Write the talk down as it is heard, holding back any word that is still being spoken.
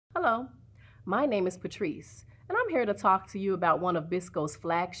Hello, my name is Patrice, and I'm here to talk to you about one of BISCO's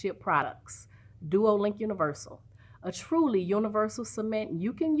flagship products, DuoLink Universal, a truly universal cement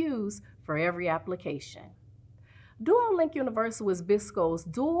you can use for every application. DuoLink Universal is BISCO's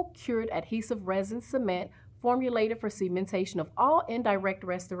dual-cured adhesive resin cement formulated for cementation of all indirect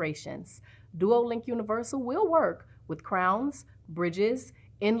restorations. DuoLink Universal will work with crowns, bridges,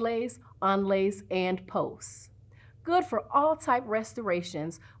 inlays, onlays, and posts. Good for all type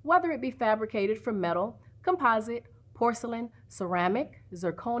restorations, whether it be fabricated from metal, composite, porcelain, ceramic,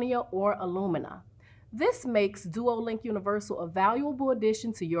 zirconia, or alumina. This makes DuoLink Universal a valuable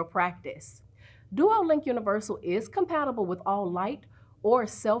addition to your practice. DuoLink Universal is compatible with all light or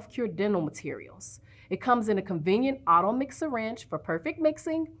self-cured dental materials. It comes in a convenient auto mixer wrench for perfect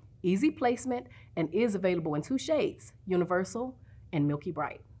mixing, easy placement, and is available in two shades, Universal and Milky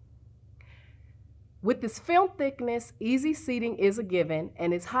Bright. With this film thickness, easy seating is a given,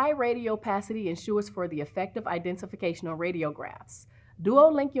 and its high radio opacity ensures for the effective identification on radiographs.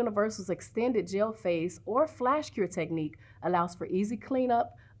 DuoLink Universal's extended gel phase or flash cure technique allows for easy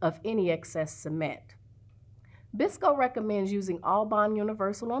cleanup of any excess cement. BISCO recommends using all-bond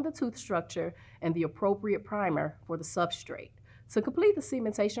universal on the tooth structure and the appropriate primer for the substrate. To complete the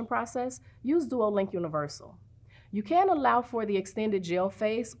cementation process, use DuoLink Universal. You can allow for the extended gel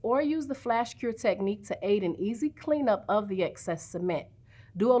phase or use the flash cure technique to aid in easy cleanup of the excess cement.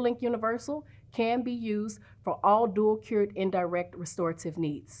 DuoLink Universal can be used for all dual-cured indirect restorative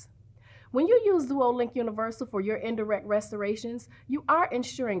needs. When you use DuoLink Universal for your indirect restorations, you are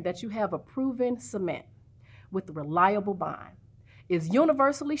ensuring that you have a proven cement with a reliable bond. It's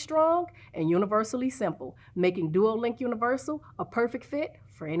universally strong and universally simple, making DuoLink Universal a perfect fit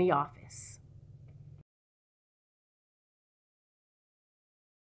for any office.